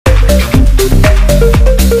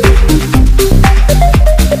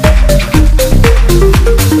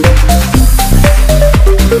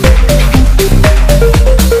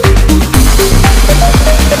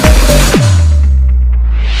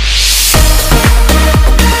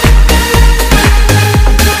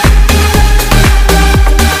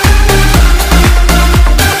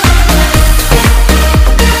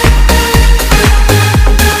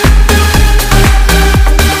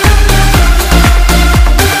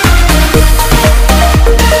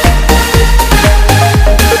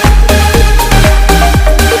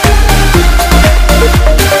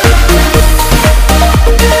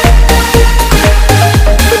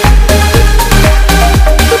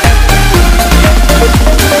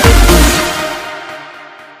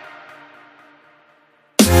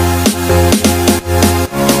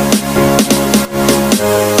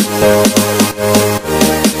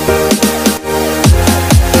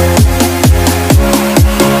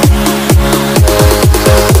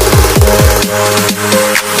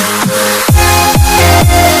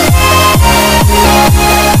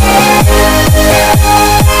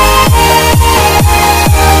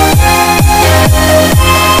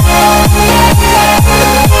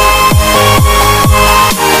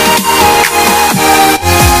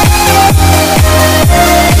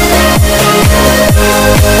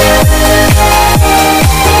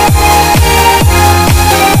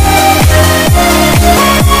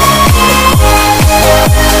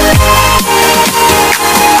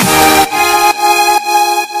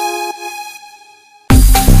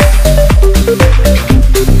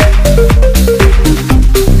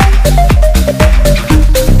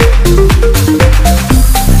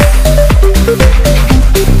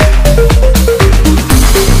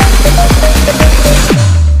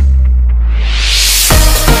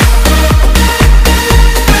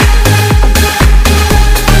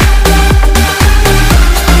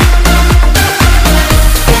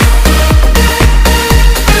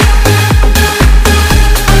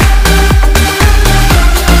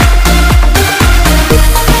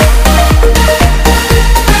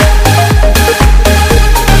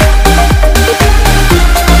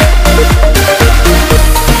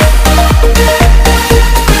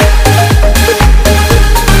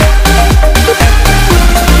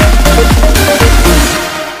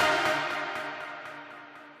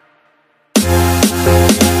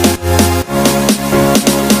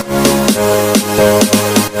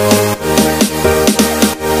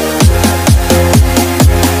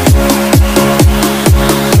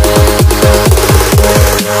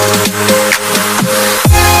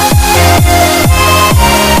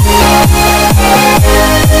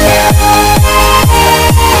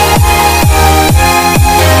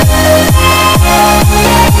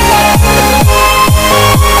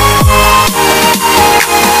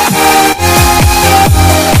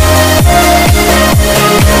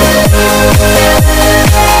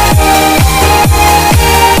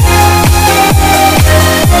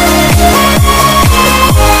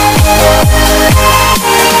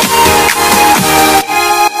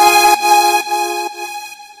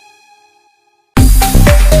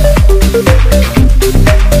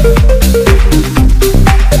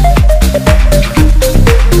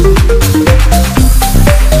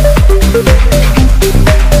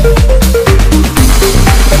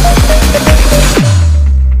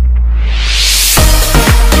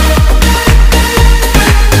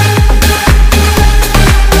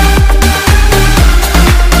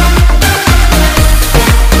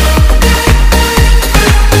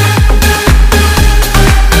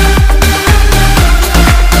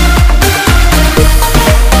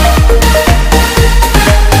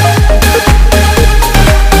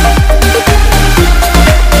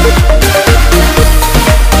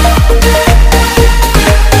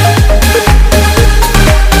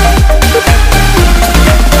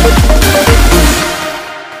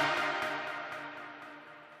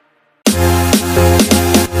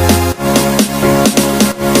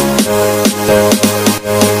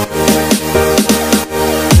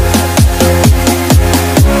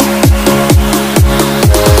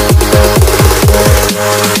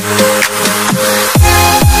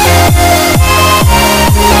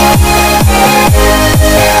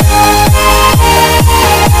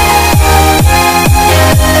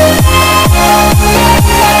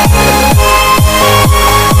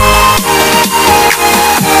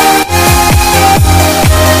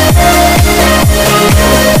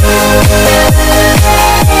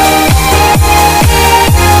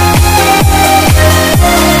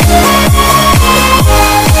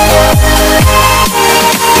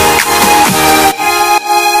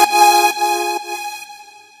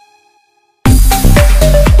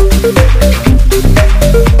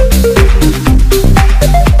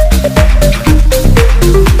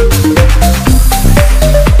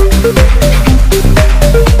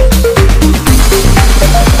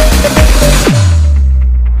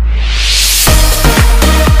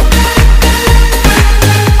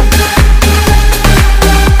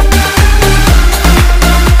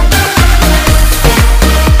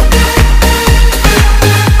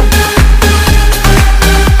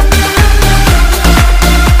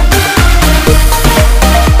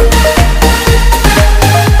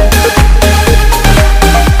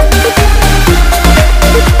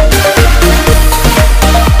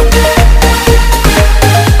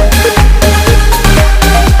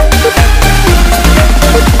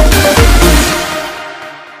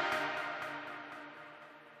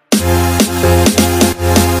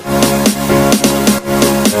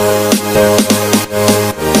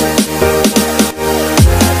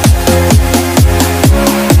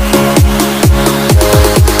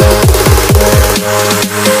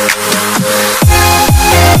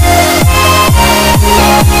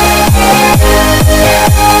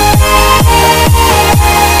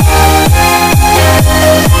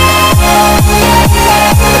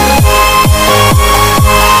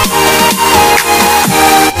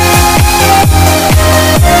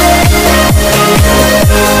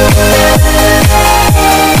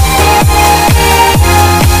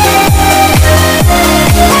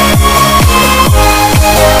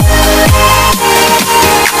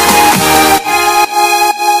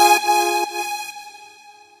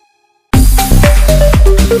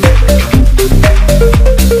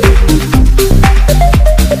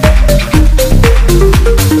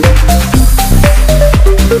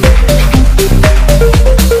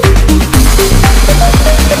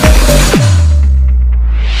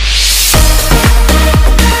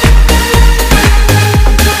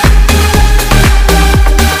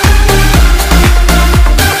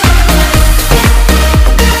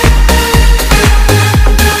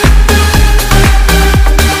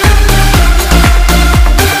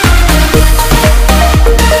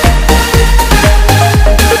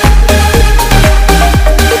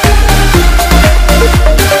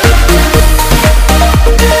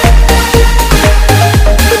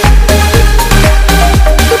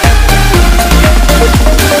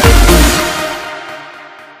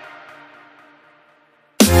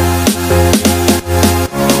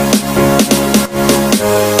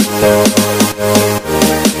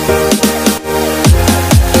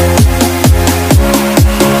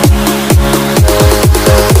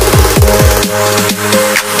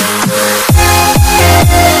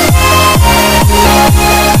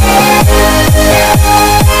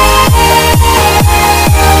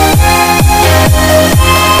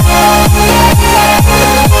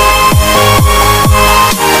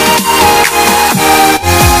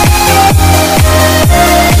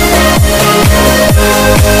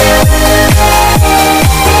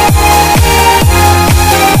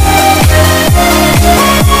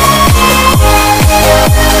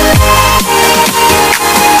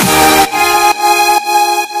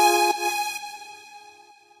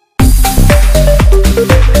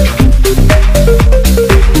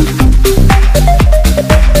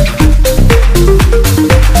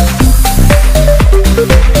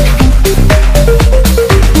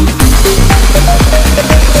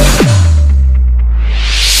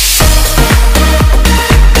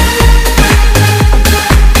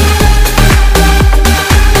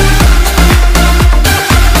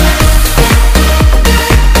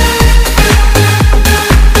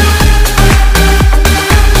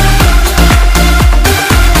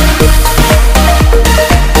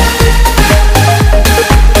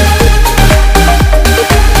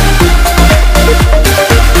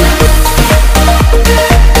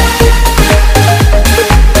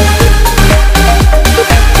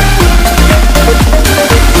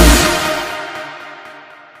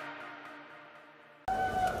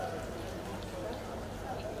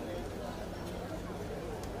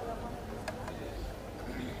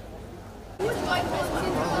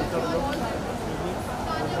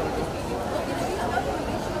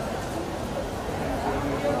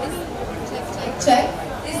Check.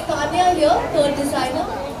 Is Tanya here, third designer?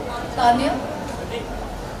 Tanya?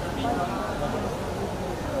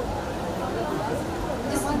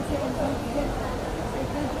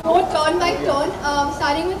 Turn by turn,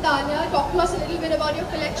 starting with Tanya, talk to us a little bit about your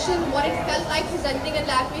collection, what it felt like presenting at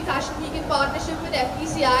Lakme Fashion Week in partnership with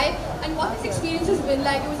FPCI, and what this experience has been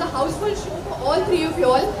like. It was a houseful show for all three of you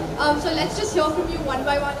all. So let's just hear from you one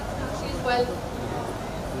by one, as well.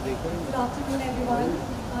 Good afternoon, everyone.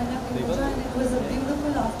 I'm Pooja, and it was a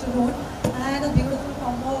beautiful afternoon. I had a beautiful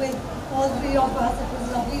combo with all three of us. It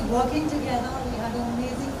was lovely working together. We had an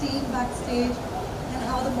amazing team backstage, and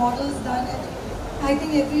how the models done it. I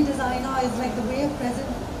think every designer is like the way of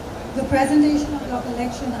the presentation of your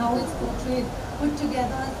collection, how it's portrayed, put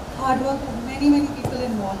together, hard work of many, many people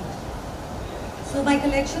involved. So my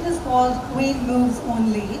collection is called Queen Moves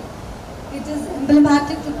Only. It is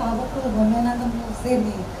emblematic to powerful women and the moves they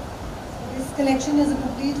make. This collection is a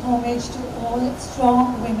complete homage to all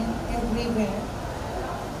strong women everywhere.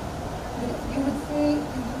 You would say,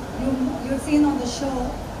 you've seen on the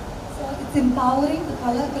show, so it's empowering, the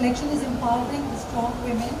color collection is empowering the strong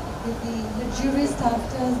women with the luxurious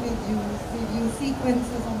tafters, with you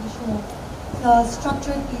sequences on the show, the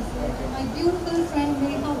structured pieces. And my beautiful friend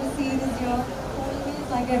Neha Vaseed is here, always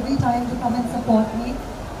like every time to come and support me.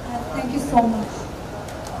 And thank you so much.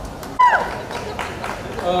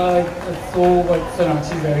 So what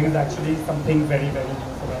Sonakshi is wearing is actually something very, very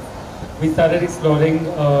new for us. We started exploring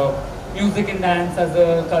music and dance as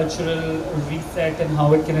a cultural reset and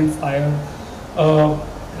how it can inspire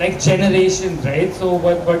like generations, right? So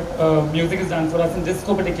what music has done for us, and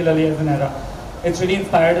disco particularly as an era, it's really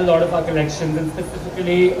inspired a lot of our collections, and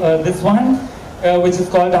specifically this one, which is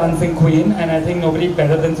called Dancing Queen, and I think nobody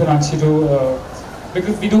better than Sonakshi to,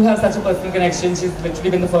 because we do have such a personal connection. She's literally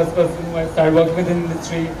been the first person who I started working with in the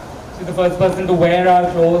industry. She's the first person to wear our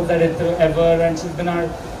clothes at it ever, and she's been our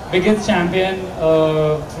biggest champion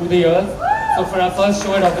through the years. So for our first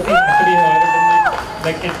show, it obviously had to be her,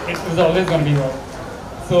 and it was always going to be her.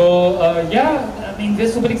 So yeah, I mean, we're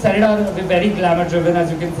super excited. We're very glamour driven, as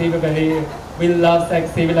you can see. We love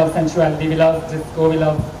sexy, we love sensuality, we love disco, we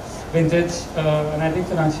love vintage, and I think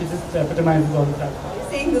Sonakshi just epitomizes all of that. You're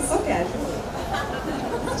saying this so casual.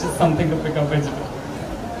 It's just something to pick up vegetable.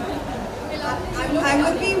 I'm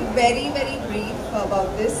going to be very, very brief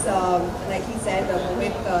about this. Like he said,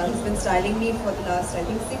 Mohit, he's been styling me for the last, I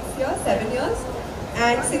think, 6 years, 7 years.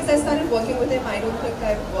 And since I started working with him, I don't think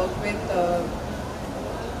I've worked with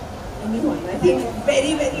anyone. I think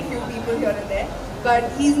very, very few people here and there.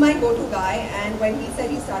 But he's my go-to guy. And when he said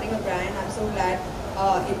he's starting a brand, I'm so glad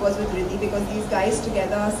it was with Riddhi, because these guys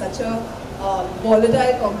together are such a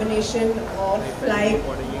volatile combination of like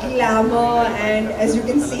glamour, and as you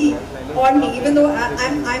can see on me, even though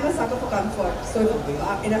I'm a sucker for comfort, so if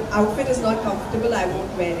an outfit is not comfortable, I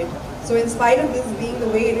won't wear it. So in spite of this being the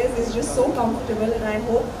way it is, it's just so comfortable, and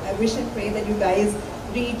I wish and pray that you guys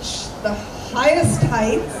reach the highest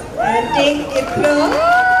heights and take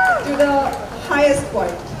Itra to the highest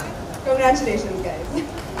point. Congratulations, guys.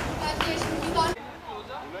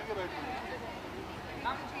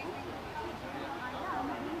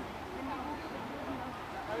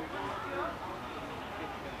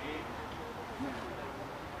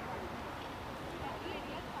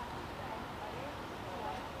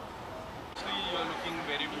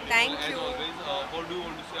 Thank you. As always, what do you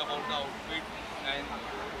want to say about the outfit, and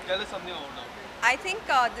tell us something about the outfit? I think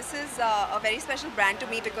this is a very special brand to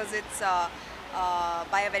me because it's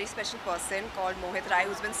by a very special person called Mohit Rai,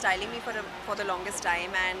 who's been styling me for the longest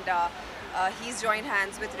time, and he's joined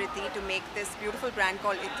hands with Riddhi to make this beautiful brand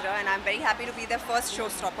called Itra, and I'm very happy to be their first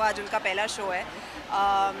showstopper. Aaj unka pehla show hai.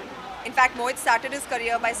 In fact, Mohit started his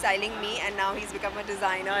career by styling me, and now he's become a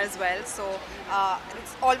designer as well. So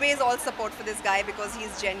it's always all support for this guy because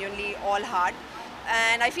he's genuinely all heart.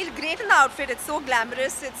 And I feel great in the outfit. It's so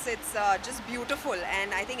glamorous. It's just beautiful,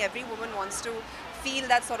 and I think every woman wants to feel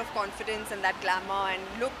that sort of confidence and that glamour and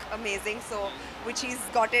look amazing. So, which he's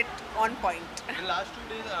got it on point. In the last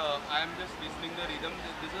 2 days, I am just listening the rhythm.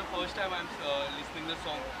 This is the first time I'm listening the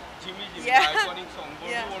song. Jimmy, Yeah. the iconic song. What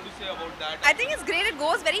do Yeah. you want to say about that? I think it's great. It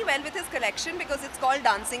goes very well with his collection because it's called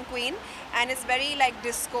Dancing Queen, and it's very like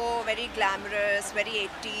disco, very glamorous, very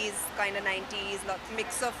 80s, kind of 90s,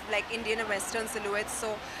 mix of like Indian and Western silhouettes.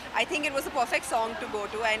 So I think it was a perfect song to go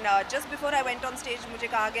to. And just before I went on stage, मुझे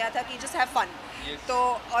कहा गया था कि just have fun. Yes. तो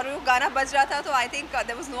और वो गाना बज रहा था, तो I think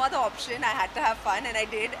there was no other option. I had to have fun, and I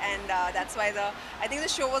did, and that's why I think the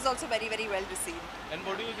show was also very, very well received. And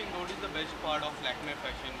what do you think? What is the best part of Lakme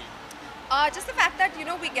Fashion Week? Just the fact that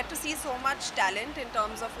we get to see so much talent in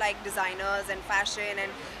terms of like designers and fashion,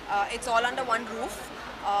 and it's all under one roof.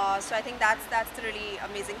 So I think that's the really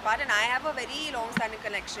amazing part, and I have a very long-standing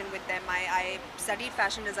connection with them. I studied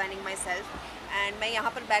fashion designing myself, and मैं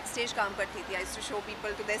यहाँ पर backstage काम करती थी. I used to show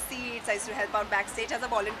people to their seats. I used to help out backstage as a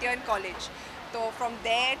volunteer in college. So from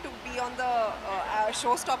there to be on the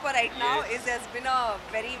showstopper right now has been a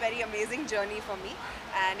very, very amazing journey for me,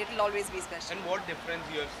 and it will always be special. And what difference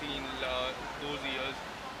you have seen those years,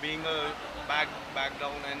 being a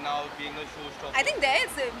background and now being a showstopper? I think there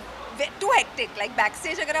is too hectic. Like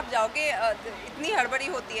backstage, अगर आप जाओगे इतनी हड़बड़ी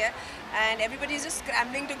होती है, and everybody is just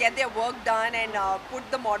scrambling to get their work done and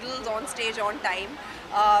put the models on stage on time.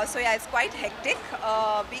 So yeah, it's quite hectic.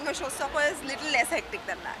 Being a showstopper is little less hectic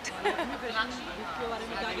than that. लेखनी fashion book के बारे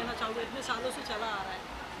में क्या कहना चाहोगे? इतने सालों से चला आ रहा है.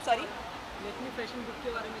 Sorry. लेखनी फैशन बुक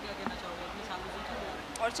के बारे में क्या कहना चाहोगे? इतने सालों से चला आ रहा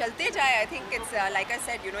है. और चलते जाए. I think it's like I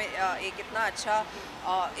said एक इतना अच्छा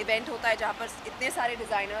इवेंट होता है जहाँ पर इतने सारे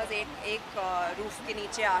डिज़ाइनर्स एक रूफ के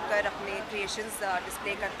नीचे आकर अपने क्रिएशंस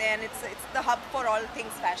डिस्प्ले करते हैं, and it's the hub for all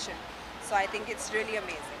things fashion. So I think it's really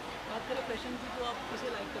amazing. बात करें फैशन की, तो आप किसे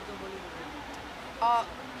लाइक करते हो बॉलीवुड में?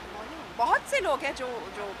 बहुत से लोग हैं जो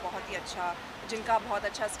बहुत ही अच्छा, जिनका बहुत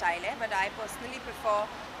अच्छा स्टाइल है, but I personally prefer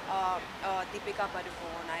Deepika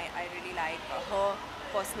Padukone. I really like her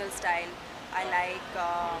personal style. I like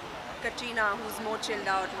Katrina, who's more chilled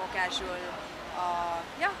out, more casual.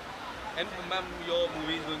 Yeah. And ma'am, your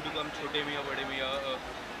movie is going to come Chote Miyan Bade Miyan.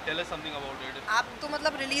 Tell us something about it. आप तो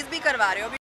मतलब release भी करवा रहे हो.